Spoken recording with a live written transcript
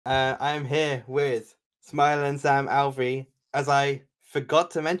I'm here with Smile and Sam Alvey. As I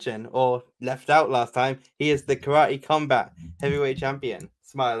forgot to mention or left out last time, he is the Karate Combat Heavyweight Champion.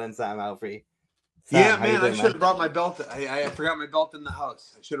 Smile and Sam Alvey. Yeah, Sam, how you man, I doing, should man? have brought my belt. I forgot my belt in the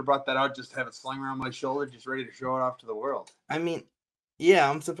house. I should have brought that out, just have it slung around my shoulder, just ready to show it off to the world. I mean, yeah,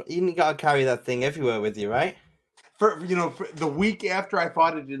 I'm surprised you gotta carry that thing everywhere with you, right? For the week after I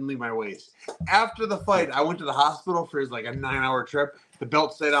fought, it didn't leave my waist. After the fight, I went to the hospital for like a 9-hour trip. The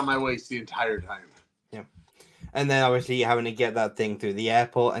belt stayed on my waist the entire time. Yeah. And then obviously having to get that thing through the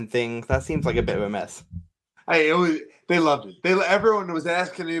airport and things. That seems like a bit of a mess. They loved it. Everyone was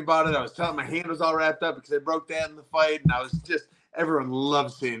asking me about it. I was telling my hand was all wrapped up because I broke that in the fight, and everyone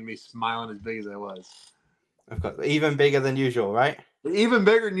loved seeing me smiling as big as I was. Of course, even bigger than usual, right? Even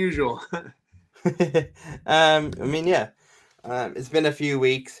bigger than usual. It's been a few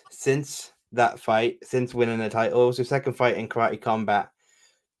weeks since that fight, since winning the title. It was your second fight in Karate Combat.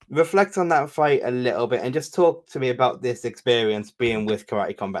 Reflect on that fight a little bit and just talk to me about this experience being with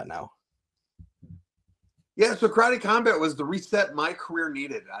Karate Combat now. Yeah, so Karate Combat was the reset my career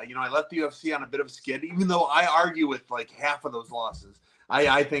needed. I left the UFC on a bit of a skid, even though I argue with like half of those losses.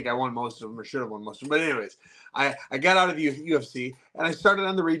 I think I won most of them or should have won most of them. But anyways, I got out of the UFC and I started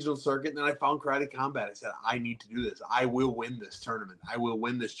on the regional circuit, and then I found Karate Combat. I said, I need to do this. I will win this tournament. I will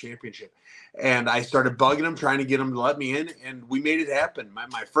win this championship. And I started bugging them, trying to get them to let me in, and we made it happen.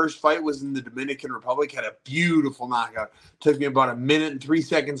 My first fight was in the Dominican Republic, had a beautiful knockout. Took me about 1 minute and 3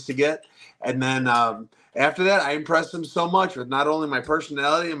 seconds to get. And then after that, I impressed them so much with not only my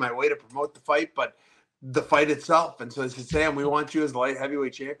personality and my way to promote the fight, but the fight itself. And so they said, Sam, we want you as the light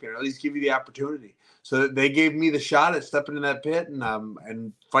heavyweight champion, or at least give you the opportunity. So they gave me the shot at stepping in that pit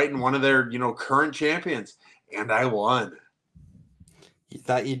and fighting one of their, current champions. And I won.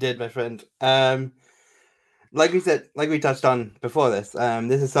 That you did, my friend. Like we touched on before this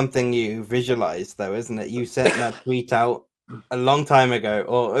is something you visualized, though, isn't it? You sent that tweet out a long time ago,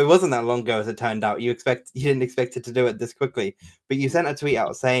 or it wasn't that long ago, as it turned out. You didn't expect it to do it this quickly, but you sent a tweet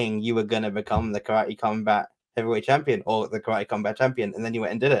out saying you were going to become the Karate Combat Heavyweight Champion or the Karate Combat Champion, and then you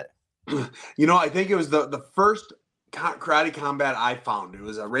went and did it. I think it was the first Karate Combat I found. It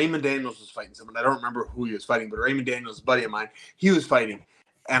was Raymond Daniels was fighting someone. I don't remember who he was fighting, but Raymond Daniels, a buddy of mine, he was fighting.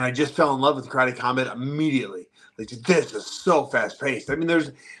 And I just fell in love with Karate Combat immediately. Like, this is so fast paced. I mean,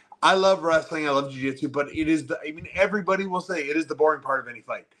 I love wrestling, I love jiu-jitsu, but everybody will say it is the boring part of any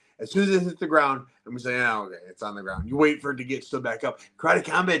fight. As soon as it hits the ground, and we say, oh, okay, it's on the ground. You wait for it to get stood back up. Karate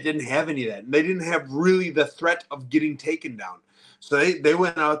Combat didn't have any of that. And they didn't have really the threat of getting taken down. So they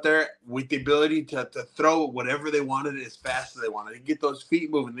went out there with the ability to throw whatever they wanted as fast as they wanted. They get those feet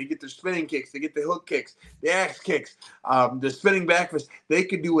moving. They get their spinning kicks. They get the hook kicks, the axe kicks, the spinning back fist. They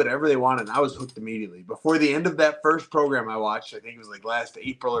could do whatever they wanted, and I was hooked immediately. Before the end of that first program I watched, I think it was like last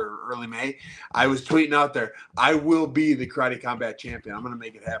April or early May, I was tweeting out there, I will be the Karate Combat champion. I'm going to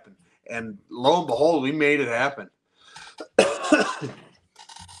make it happen. And lo and behold, we made it happen.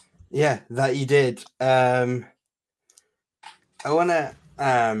 Yeah, that you did. I want to,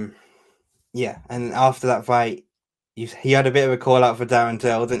 and after that fight, you had a bit of a call out for Darren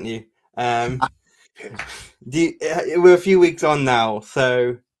Till, didn't you? We're a few weeks on now,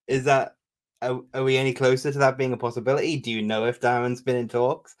 so is that, are we any closer to that being a possibility? Do you know if Darren's been in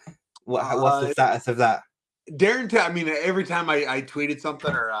talks? What's the status of that? Darren Till, I mean, every time I tweeted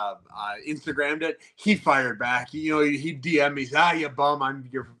something or Instagrammed it, he fired back. He DM'd me, said, you bum,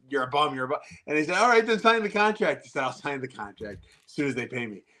 you're a bum, you're a bum. And he said, all right, then sign the contract. He said, I'll sign the contract as soon as they pay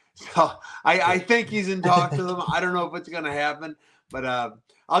me. So I think he's in talks with them. I don't know if it's going to happen, but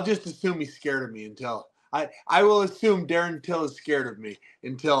I'll just assume he's scared of me until I will assume Darren Till is scared of me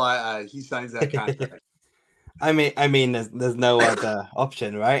until he signs that contract. I mean, there's no other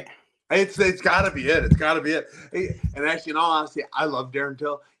option, right? It's got to be it. It's got to be it. And actually, in all honesty, I love Darren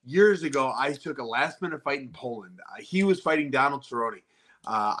Till. Years ago, I took a last-minute fight in Poland. He was fighting Donald Cerrone.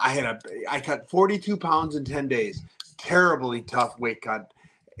 I cut 42 pounds in 10 days. Terribly tough weight cut.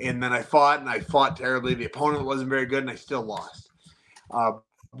 And then I fought terribly. The opponent wasn't very good, and I still lost.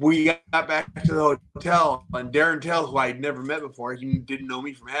 We got back to the hotel, and Darren Till, who I had never met before, he didn't know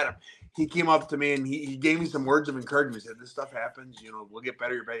me from Adam. He came up to me and he gave me some words of encouragement. He said, this stuff happens, we'll get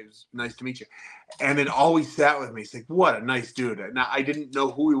better. It was nice to meet you. And it always sat with me. He's like, what a nice dude. Now, I didn't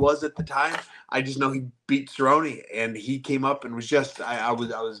know who he was at the time. I just know he beat Cerrone, and he came up and was just, I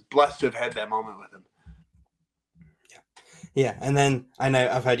was blessed to have had that moment with him. Yeah. And then I know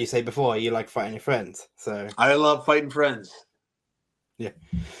I've heard you say before, you like fighting your friends. So I love fighting friends. Yeah.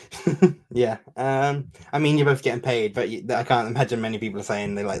 Yeah. I mean, you're both getting paid, but I can't imagine many people are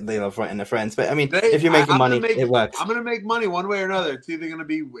saying they love fighting their friends. But I mean, if you're making money, it works. I'm gonna make money one way or another. It's either gonna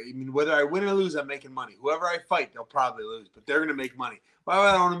be, I mean, whether I win or lose, I'm making money. Whoever I fight, they'll probably lose, but they're gonna make money. Why would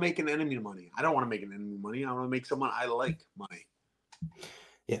I want to make an enemy money? I don't want to make an enemy money. I want to make someone I like money.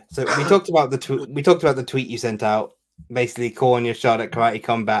 Yeah. So we talked about the tweet you sent out, basically calling your shot at Karate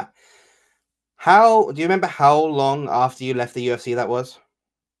Combat. Do you remember how long after you left the UFC that was?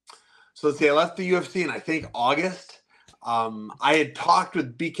 So let's see, I left the UFC in, I think, August. I had talked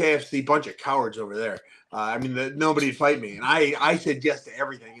with BKFC, bunch of cowards over there. I mean, nobody'd fight me. And I said yes to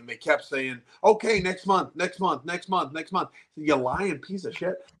everything. And they kept saying, okay, next month. You lying piece of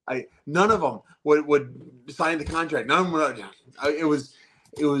shit. None of them would sign the contract. None of them would.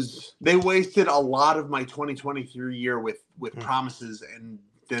 They wasted a lot of my 2023 year with promises and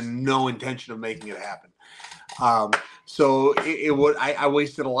then no intention of making it happen. So I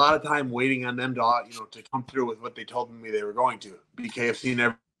wasted a lot of time waiting on them to come through with what they told me they were going to. BKFC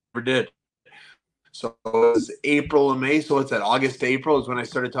never did. So it was April and May. So what's that? August to April is when I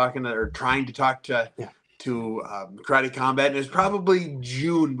started trying to talk to Karate Combat. And it was probably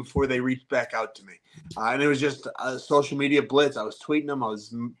June before they reached back out to me. And it was just a social media blitz. I was tweeting them. I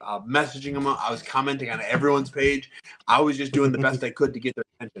was messaging them. I was commenting on everyone's page. I was just doing the best I could to get their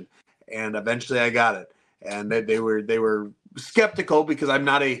attention. And eventually I got it. And they were skeptical because I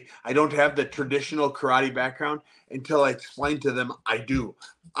don't have the traditional karate background until I explained to them I do.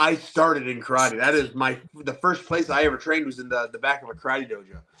 I started in karate. That is the first place I ever trained was in the back of a karate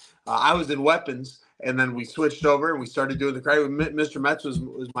dojo. I was in weapons, and then we switched over and we started doing the karate. Mr. Metz was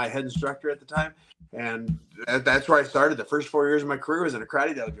my head instructor at the time, and that's where I started. The first 4 years of my career was in a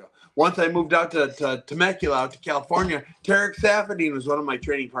karate dojo. Once I moved out to Temecula, out to California, Tarek Safadine was one of my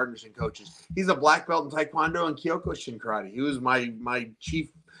training partners and coaches. He's a black belt in Taekwondo and Kyokushin karate. He was my chief.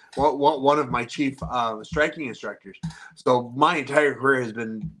 One of my chief striking instructors. So my entire career has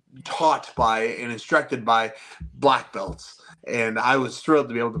been taught by and instructed by black belts. And I was thrilled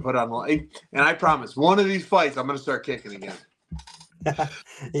to be able to put on. And I promise, one of these fights, I'm going to start kicking again.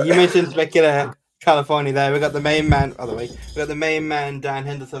 You mentioned Temecula, California there. We got the main man, by the way. We got the main man, Dan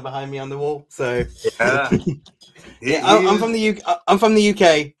Henderson, behind me on the wall. So yeah. I'm from the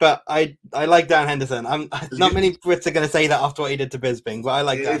UK, but I like Dan Henderson. Not many Brits are going to say that after what he did to Bisping, but I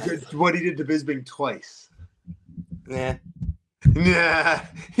like Dan. It's what he did to Bisping twice. Yeah. Yeah,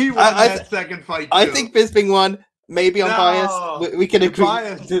 he won that second fight too. I think Bisping won. Maybe I'm biased. We can agree.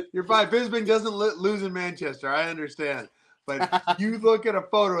 You're biased. Bisping doesn't lose in Manchester. I understand, but you look at a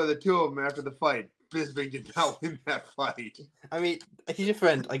photo of the two of them after the fight. Bisping did not win that fight. I mean, he's your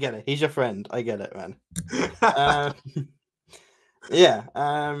friend. I get it. He's your friend. I get it, man. Yeah.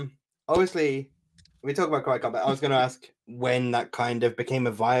 Obviously, we talk about Karate Combat. I was going to ask when that kind of became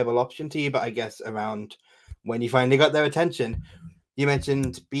a viable option to you, but I guess around when you finally got their attention. You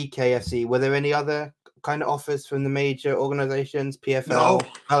mentioned BKFC. Were there any other kind of offers from the major organizations? PFL, no.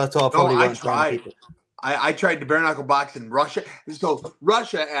 Bellator, probably I tried. I tried to bare knuckle box in Russia. So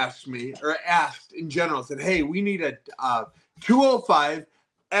Russia asked in general, said, hey, we need a 205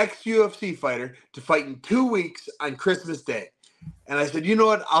 ex-UFC fighter to fight in 2 weeks on Christmas Day. And I said, you know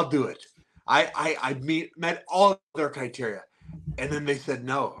what? I'll do it. I met all their criteria. And then they said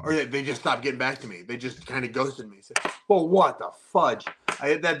no. Or they just stopped getting back to me. They just kind of ghosted me. Said, well, what the fudge?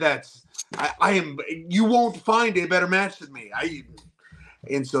 You won't find a better match than me.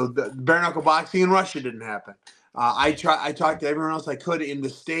 And so the bare knuckle boxing in Russia didn't happen. I talked to everyone else I could in the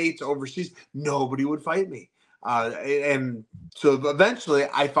States, overseas. Nobody would fight me. And so eventually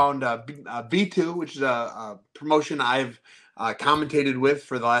I found B2, which is a promotion I've commentated with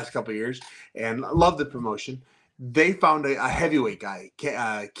for the last couple of years and love the promotion. They found a heavyweight guy.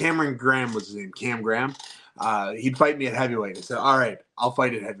 Cameron Graham was his name, Cam Graham. He'd fight me at heavyweight. I said, all right, I'll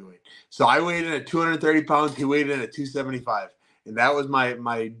fight at heavyweight. So I weighed in at 230 pounds. He weighed in at 275. And that was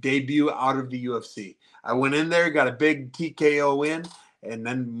my debut out of the UFC. I went in there, got a big TKO win, and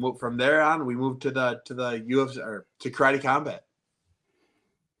then from there on, we moved to the UFC or to Karate Combat.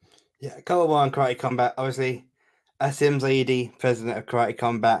 Yeah, Kobo on Karate Combat. Obviously, Asim Zaidi, president of Karate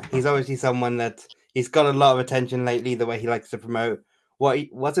Combat. He's obviously someone that he's got a lot of attention lately. The way he likes to promote.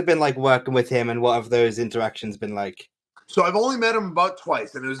 What's it been like working with him, and what have those interactions been like? So I've only met him about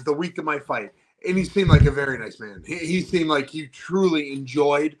twice, and it was the week of my fight. And he seemed like a very nice man. He seemed like he truly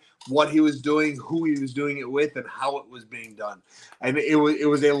enjoyed what he was doing, who he was doing it with, and how it was being done. And it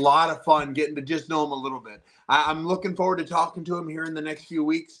was a lot of fun getting to just know him a little bit. I'm looking forward to talking to him here in the next few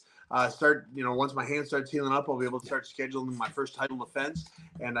weeks. Once my hand starts healing up, I'll be able to start scheduling my first title defense.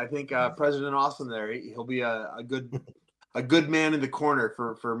 And I think President Awesome there, he'll be a good a good man in the corner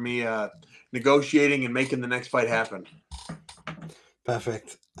for me negotiating and making the next fight happen.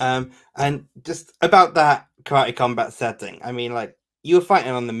 Perfect. And just about that karate combat setting, I mean, like, you were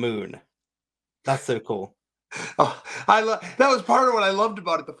fighting on the moon. That's so cool. Oh, that was part of what I loved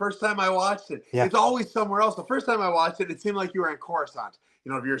about it. The first time I watched it, Yeah. it's always somewhere else. The first time I watched it, it seemed like you were in Coruscant.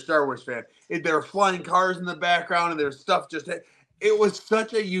 You know, if you're a Star Wars fan, there were flying cars in the background, and there's stuff just. It was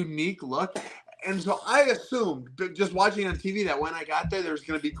such a unique look, and so I assumed, just watching on TV, that when I got there, there was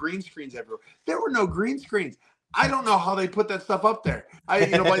going to be green screens everywhere. There were no green screens. I don't know how they put that stuff up there. By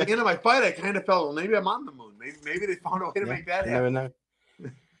the end of my fight, I kind of felt, well, maybe I'm on the moon. Maybe they found a way to make that happen. You never know.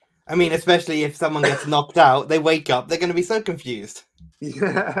 I mean, especially if someone gets knocked out, they wake up, they're going to be so confused.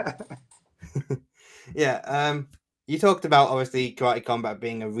 Yeah. Yeah. You talked about, obviously, karate combat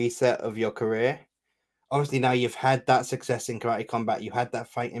being a reset of your career. Obviously, now you've had that success in karate combat. You had that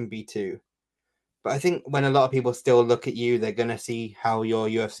fight in B2. But I think when a lot of people still look at you, they're going to see how your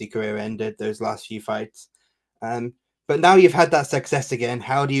UFC career ended, those last few fights. But now you've had that success again.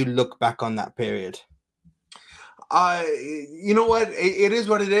 How do you look back on that period? You know what? It is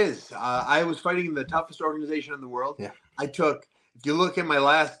what it is. I was fighting in the toughest organization in the world. Yeah. If you look at my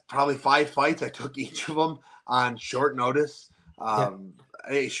last probably 5 fights, I took each of them on short notice. One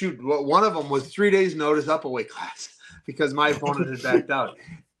of them was 3 days notice up a weight class because my opponent had backed out.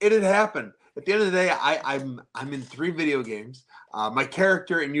 It had happened. At the end of the day, I'm in 3 video games. My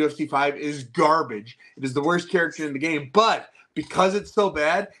character in UFC 5 is garbage. It is the worst character in the game, but because it's so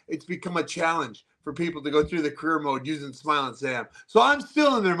bad, it's become a challenge for people to go through the career mode using Smiling Sam. So I'm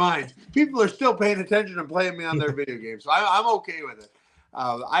still in their minds. People are still paying attention and playing me on their video games. So I'm okay with it.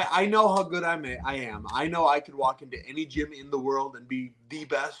 I know how good I am. I know I could walk into any gym in the world and be the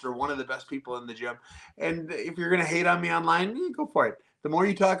best or one of the best people in the gym. And if you're going to hate on me online, go for it. The more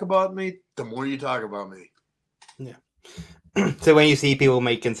you talk about me, the more you talk about me. Yeah. So when you see people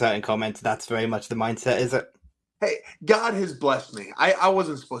making certain comments, that's very much the mindset, is it? Hey, God has blessed me. I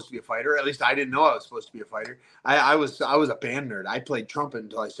wasn't supposed to be a fighter. At least I didn't know I was supposed to be a fighter. I was a band nerd. I played trumpet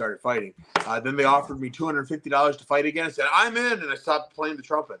until I started fighting. Then they offered me $250 to fight again. I said, I'm in, and I stopped playing the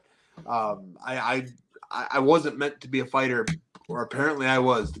trumpet. I wasn't meant to be a fighter, or apparently I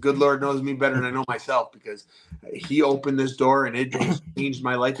was. The good Lord knows me better than I know myself, because He opened this door and it changed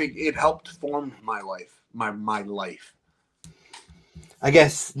my life. It helped form my life, my life. I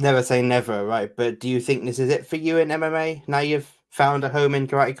guess never say never, right? But do you think this is it for you in MMA? Now you've found a home in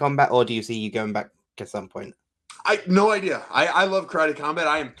karate combat, or do you see you going back at some point? No idea. I love karate combat.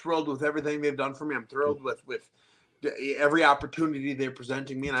 I am thrilled with everything they've done for me. I'm thrilled with every opportunity they're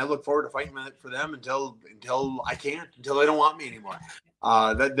presenting me, and I look forward to fighting for them until I can't, until they don't want me anymore.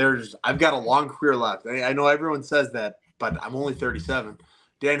 I've got a long career left. I know everyone says that, but I'm only 37.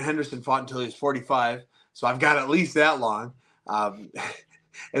 Dan Henderson fought until he was 45, so I've got at least that long.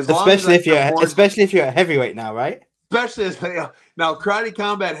 Especially if you're a heavyweight now, right? Especially now, karate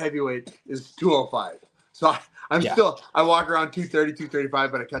combat heavyweight is 205. So I walk around 230,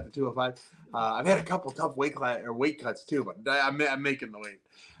 235, but I cut to 205. I've had a couple tough weight cuts too, but I'm making the weight.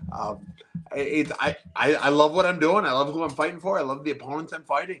 I love what I'm doing. I love who I'm fighting for. I love the opponents I'm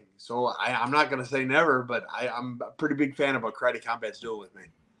fighting. So I'm not going to say never, but I'm a pretty big fan of what karate combat's doing with me.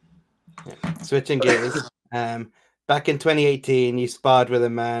 Yeah. Switching gears. Back in 2018, you sparred with a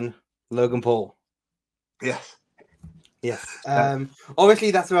man, Logan Paul. Yes. Yes.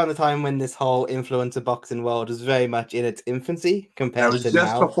 Obviously, that's around the time when this whole influencer boxing world was very much in its infancy compared to now. That was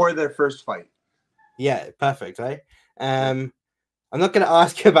just before their first fight. Yeah, perfect, right? I'm not going to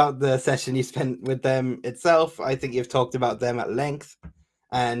ask you about the session you spent with them itself. I think you've talked about them at length,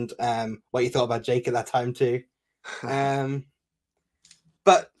 and what you thought about Jake at that time too.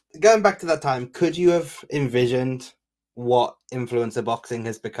 But going back to that time, could you have envisioned what influencer boxing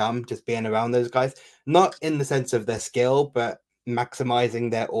has become, just being around those guys? Not in the sense of their skill, but maximizing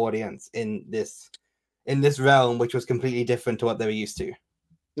their audience in this realm, which was completely different to what they were used to.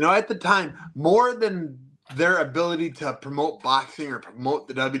 At the time, more than their ability to promote boxing or promote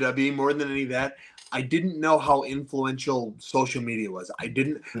the WWE, more than any of that, I didn't know how influential social media was. I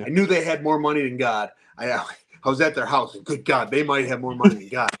knew they had more money than God. I was at their house, and good God, they might have more money than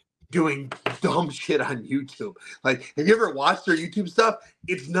God, doing dumb shit on YouTube. Like, have you ever watched their YouTube stuff?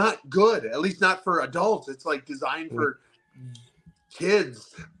 It's not good, at least not for adults. It's like designed for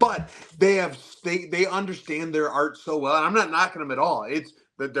kids, but they understand their art so well. And I'm not knocking them at all. It's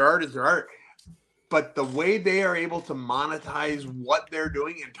that their art is their art. but the way they are able to monetize what they're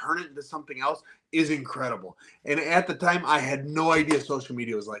doing and turn it into something else is incredible. And at the time, I had no idea social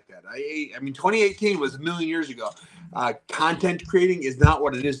media was like that. I mean, 2018 was a million years ago. Content creating is not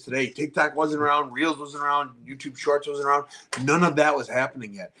what it is today. TikTok wasn't around, Reels wasn't around, YouTube Shorts wasn't around. None of that was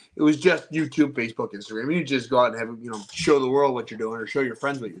happening yet. It was just YouTube, Facebook, Instagram. You just go out and have, show the world what you're doing or show your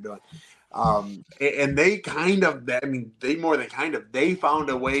friends what you're doing. And they kind of, they found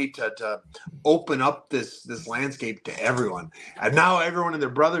a way to open up this landscape to everyone. And now everyone and their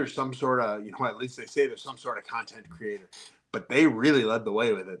brother is some sort of, at least they say they're some sort of content creator, but they really led the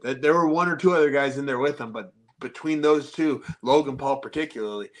way with it. There were one or two other guys in there with them, but between those two, Logan Paul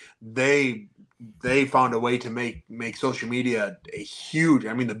particularly, they found a way to make social media a huge,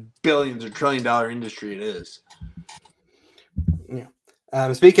 the billions or $1 trillion industry it is. Yeah.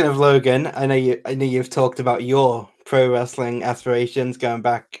 Speaking of Logan, I know you've talked about your pro wrestling aspirations going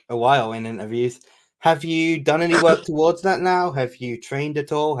back a while in interviews. Have you done any work towards that now? Have you trained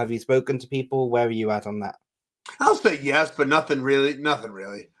at all? Have you spoken to people? Where are you at on that? I'll say yes, but nothing really.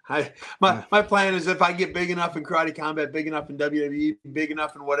 My plan is if I get big enough in karate combat, big enough in WWE, big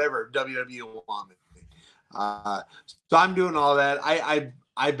enough in whatever, WWE will want me. So I'm doing all that.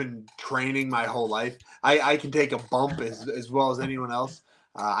 I've been training my whole life. I can take a bump as well as anyone else.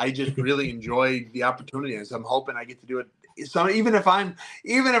 I just really enjoy the opportunity, and so I'm hoping I get to do it. So even if I'm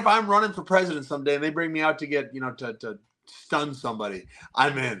running for president someday, and they bring me out to get to stun somebody,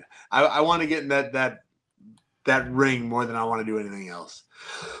 I'm in. I want to get in that ring more than I want to do anything else.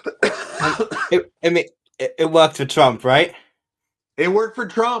 It worked for Trump, right? It worked for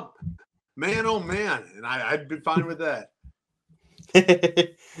Trump, man. Oh man, and I'd been fine with that.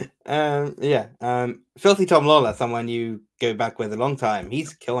 Filthy Tom Lawler, someone you go back with a long time.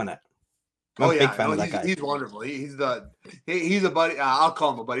 He's killing it. I'm a big fan of that guy. He's wonderful. He's a buddy. I'll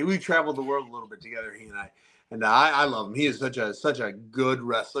call him a buddy. We traveled the world a little bit together, he and I. And I love him. He is such a good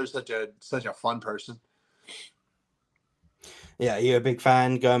wrestler, such a fun person. Yeah, you're a big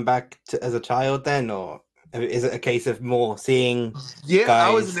fan going back as a child then, or is it a case of more seeing? Yeah, guys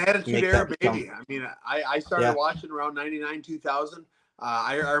I was an Attitude Era baby. I started watching around 99, 2000.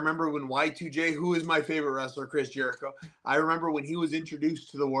 I remember when Y2J, who is my favorite wrestler, Chris Jericho. I remember when he was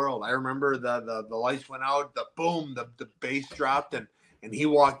introduced to the world. I remember the lights went out, the boom, the bass dropped, and he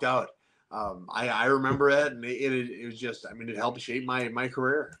walked out. I remember that, and it was just, it helped shape my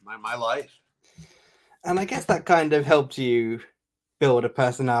career, my life. And I guess that kind of helped you build a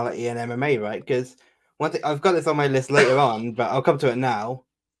personality in MMA, right? Because one thing, I've got this on my list later on, but I'll come to it now.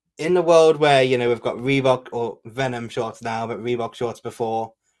 In the world where, we've got Reebok or Venom shorts now, but Reebok shorts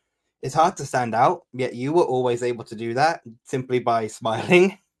before, it's hard to stand out, yet you were always able to do that simply by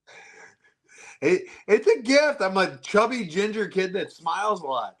smiling. It's a gift. I'm a chubby ginger kid that smiles a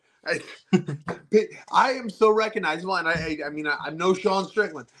lot. I am so recognizable, and I'm no Sean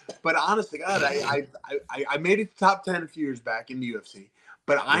Strickland, but honestly, God, I made it to top 10 a few years back in the UFC,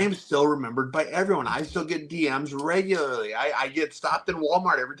 but I am still remembered by everyone. I still get DMs regularly. I get stopped in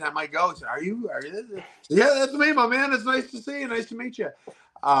Walmart every time I go. Say, are you? Yeah, that's me, my man. It's nice to see you. Nice to meet you.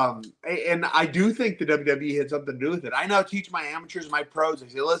 And I do think the WWE had something to do with it. I now teach my amateurs, my pros. I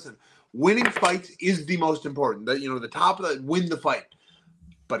say, listen, winning fights is the most important. The top of win the fight.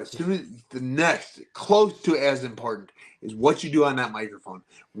 But as soon as the next, close to as important, is what you do on that microphone.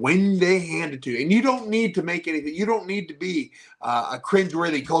 When they hand it to you, and you don't need to make anything. You don't need to be a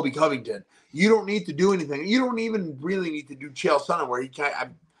cringeworthy Colby Covington. You don't need to do anything. You don't even really need to do Chael Sonnen, where he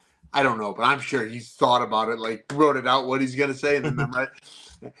can't. I don't know, but I'm sure he's thought about it, like wrote it out what he's going to say, and then memorize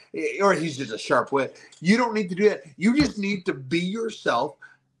it. Or he's just a sharp wit. You don't need to do that. You just need to be yourself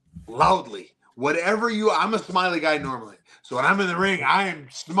loudly. Whatever I'm a smiley guy normally. So when I'm in the ring, I am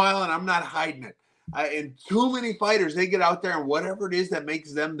smiling. I'm not hiding it. And too many fighters, they get out there and whatever it is that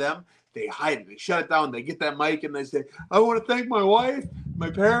makes them, they hide it. They shut it down. They get that mic and they say, I want to thank my wife, my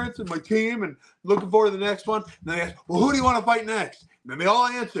parents, and my team, and looking forward to the next one. And then they ask, well, who do you want to fight next? And then they all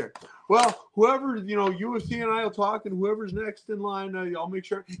answer, well, whoever, UFC and I will talk, and whoever's next in line, I'll make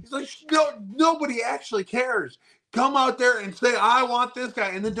sure. He's like, no, nobody actually cares. Come out there and say, I want this guy,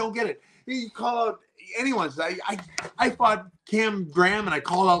 and then don't get it. You call out anyone's. I fought Cam Graham and I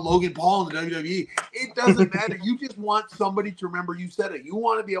called out Logan Paul in the WWE. It doesn't matter. You just want somebody to remember you said it. You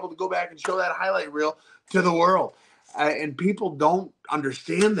want to be able to go back and show that highlight reel to the world. And people don't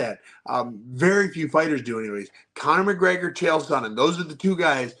understand that. Very few fighters do anyways. Conor McGregor, Chael Sonnen. Those are the two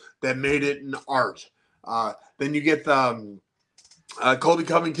guys that made it an art. Then you get Colby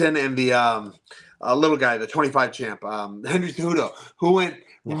Covington and the little guy, the 25 champ, Henry Cejudo, who went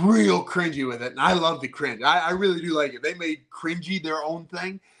real cringy with it. And I love the cringe. I really do like it. They made cringy their own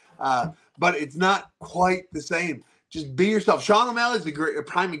thing. but it's not quite the same. Just be yourself. Sean O'Malley is a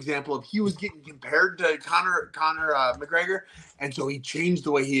prime example of he was getting compared to Conor McGregor, and so he changed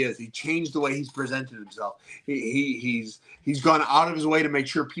the way he is. He changed the way he's presented himself. He's gone out of his way to make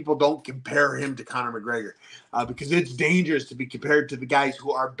sure people don't compare him to Conor McGregor, because it's dangerous to be compared to the guys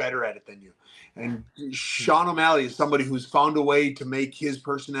who are better at it than you. And Sean O'Malley is somebody who's found a way to make his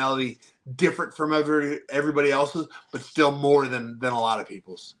personality different from everybody else's, but still more than a lot of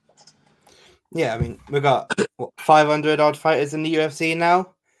people's. Yeah, I mean, we've got 500 odd fighters in the UFC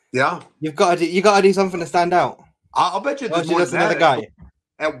now. Yeah, you got to do something to stand out. I'll bet you there's more than another guy.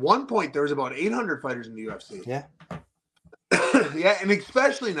 At one point, there was about 800 fighters in the UFC. Yeah. Yeah, and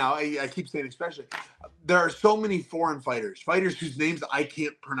especially now, I keep saying especially, there are so many foreign fighters whose names I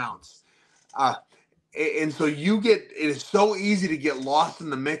can't pronounce. And so it is so easy to get lost in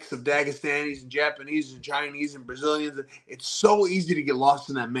the mix of Dagestanis and Japanese and Chinese and Brazilians. It's so easy to get lost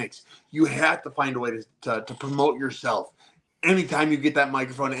in that mix. You have to find a way to promote yourself anytime you get that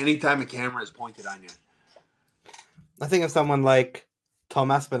microphone, anytime a camera is pointed on you. I think of someone like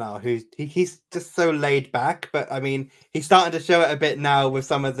Tom Aspinall, he's just so laid back, but I mean, he's starting to show it a bit now with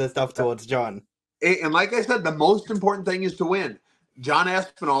some of the stuff towards John. And like I said, the most important thing is to win. John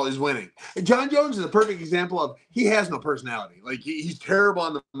Aspinall is winning. And John Jones is a perfect example of he has no personality. Like he's terrible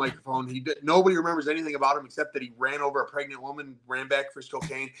on the microphone. Nobody remembers anything about him except that he ran over a pregnant woman, ran back for his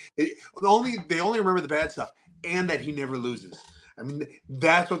cocaine. They only remember the bad stuff and that he never loses. I mean,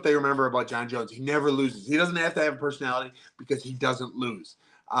 that's what they remember about John Jones. He never loses. He doesn't have to have a personality because he doesn't lose.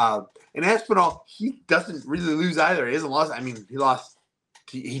 And Aspinall, he doesn't really lose either. He hasn't lost. I mean, he lost.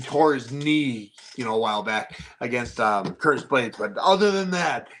 He tore his knee, a while back against Curtis Blades, but other than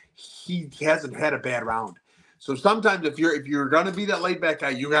that, he hasn't had a bad round. So sometimes if you're going to be that laid back guy,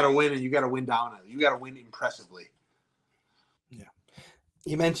 you got to win, and you got to win down. You got to win impressively. Yeah,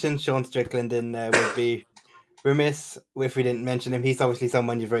 you mentioned Sean Strickland, and would be remiss if we didn't mention him. He's obviously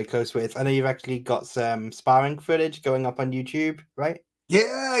someone you're very close with. I know you've actually got some sparring footage going up on YouTube, right?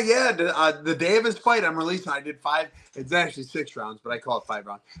 Yeah. The day of his fight, I'm releasing. I did 5. It's actually 6 rounds, but I call it 5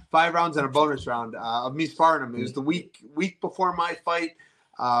 rounds. 5 rounds and a bonus round of me sparring him. It was the week before my fight,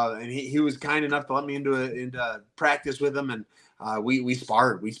 and he was kind enough to let me into practice with him, and we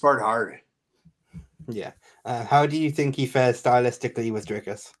sparred. We sparred hard. Yeah. How do you think he fares stylistically with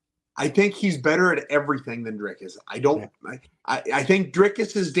Dricus? I think he's better at everything than Dricus. I think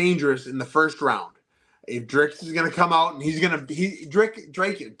Dricus is dangerous in the first round. If Dricus is going to come out and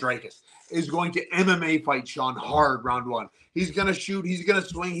Dricus is going to MMA fight Sean hard round 1. He's going to shoot. He's going to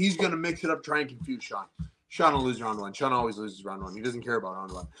swing. He's going to mix it up, try and confuse Sean. Sean will lose round 1. Sean always loses round 1. He doesn't care about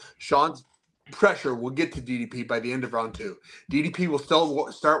round 1. Sean's pressure will get to DDP by the end of round 2. DDP will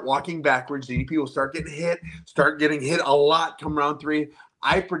still start walking backwards. DDP will start getting hit a lot come round 3.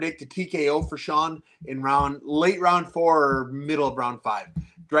 I predict a TKO for Sean in late round 4 or middle of round 5.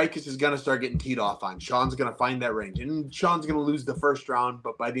 Dricus is going to start getting teed off on. Sean's going to find that range. And Sean's going to lose the first round,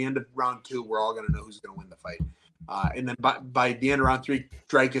 but by the end of round 2, we're all going to know who's going to win the fight. And then by the end of round 3,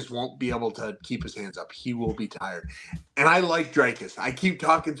 Dricus won't be able to keep his hands up. He will be tired. And I like Dricus. I keep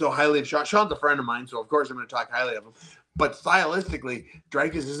talking so highly of Sean. Sean's a friend of mine, so of course I'm going to talk highly of him. But stylistically,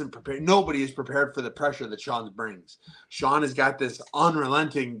 Dricus isn't prepared. Nobody is prepared for the pressure that Sean brings. Sean has got this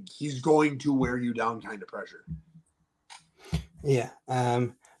unrelenting, he's going to wear you down kind of pressure. Yeah.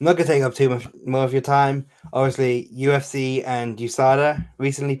 I'm not going to take up too much more of your time. Obviously, UFC and USADA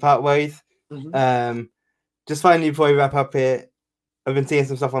recently part ways. Mm-hmm. Just finally, before we wrap up here, I've been seeing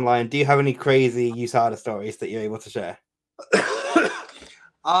some stuff online. Do you have any crazy USADA stories that you're able to share?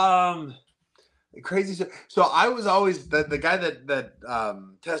 Crazy stuff. So I was always the guy that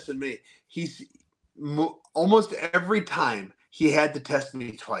tested me. He's almost every time he had to test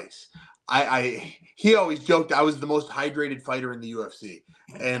me twice. He always joked I was the most hydrated fighter in the UFC,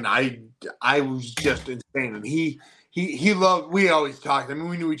 and I was just insane. And he loved. We always talked. I mean,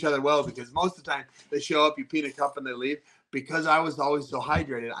 we knew each other well because most of the time they show up, you pee in a cup, and they leave. Because I was always so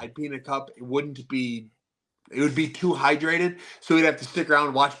hydrated, I'd pee in a cup. It would be too hydrated, so we'd have to stick around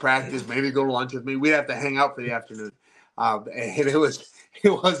and watch practice, maybe go to lunch with me. We'd have to hang out for the afternoon, and it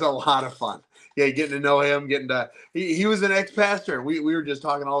was a lot of fun. Yeah, getting to know him, he was an ex-pastor. We were just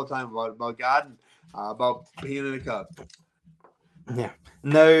talking all the time about God and about peeing in a cup. Yeah,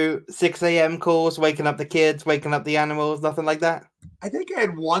 no 6 a.m. calls, waking up the kids, waking up the animals, nothing like that. I think I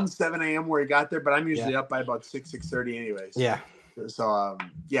had one 7 a.m. where he got there, but I'm usually up by about 6:30 anyways. Yeah. So,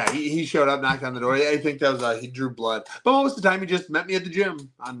 he showed up, knocked on the door. I think that was he drew blood. But most of the time, he just met me at the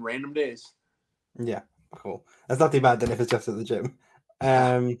gym on random days. Yeah, cool. That's not too bad then if it's just at the gym.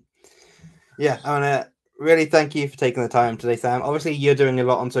 I want to really thank you for taking the time today, Sam. Obviously, you're doing a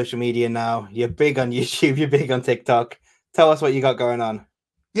lot on social media now. You're big on YouTube. You're big on TikTok. Tell us what you got going on.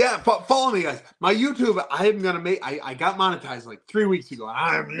 Yeah, follow me, guys. My YouTube, I'm gonna make. I got monetized like 3 weeks ago.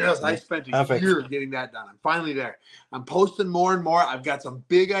 I spent a Perfect. year getting that done. I'm finally there. I'm posting more and more. I've got some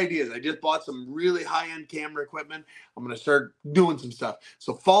big ideas. I just bought some really high-end camera equipment. I'm gonna start doing some stuff.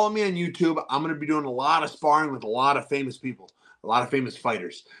 So follow me on YouTube. I'm gonna be doing a lot of sparring with a lot of famous people, a lot of famous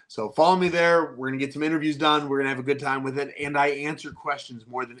fighters. So follow me there. We're gonna get some interviews done. We're gonna have a good time with it, and I answer questions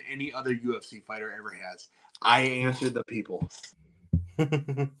more than any other UFC fighter ever has. I answer the people.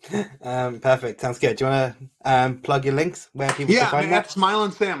 Perfect. Sounds good. Do you want to plug your links where people can find that? At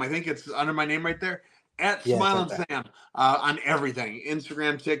Smilin' Sam. I think it's under my name right there. At Smilin' Sam on everything: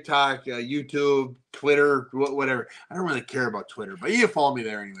 Instagram, TikTok, YouTube, Twitter, whatever. I don't really care about Twitter, but you follow me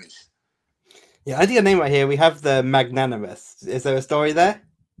there anyways. Yeah, I see your name right here. We have the Magnanimous. Is there a story there?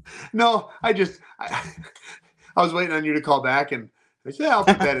 No, I was waiting on you to call back, and I said I'll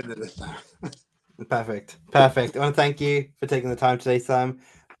put that into this time. Perfect. I want to thank you for taking the time today, Sam.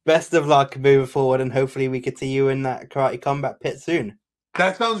 Best of luck moving forward, and hopefully we could see you in that Karate Combat pit soon.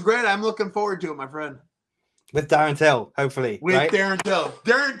 That sounds great. I'm looking forward to it, my friend. With Darren Till, hopefully. With right? Darren Till.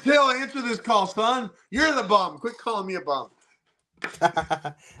 Darren Till, answer this call, son. You're the bum. Quit calling me a bum.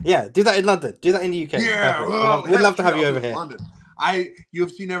 Yeah, do that in London. Do that in the UK. Yeah, we'd love to have you over here. London.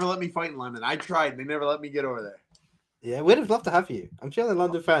 UFC never let me fight in London. I tried. They never let me get over there. Yeah, we'd have loved to have you. I'm sure the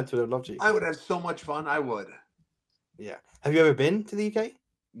London fans would have loved you. I would have so much fun. I would. Yeah. Have you ever been to the UK?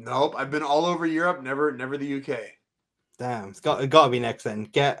 Nope. I've been all over Europe. Never the UK. Damn, it's got to be next then.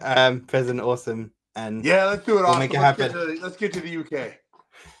 Get President Awesome and yeah, let's do it. We'll make it happen. Let's get to the UK.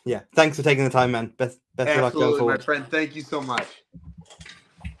 Yeah. Thanks for taking the time, man. Best of luck going forward. My friend. Thank you so much.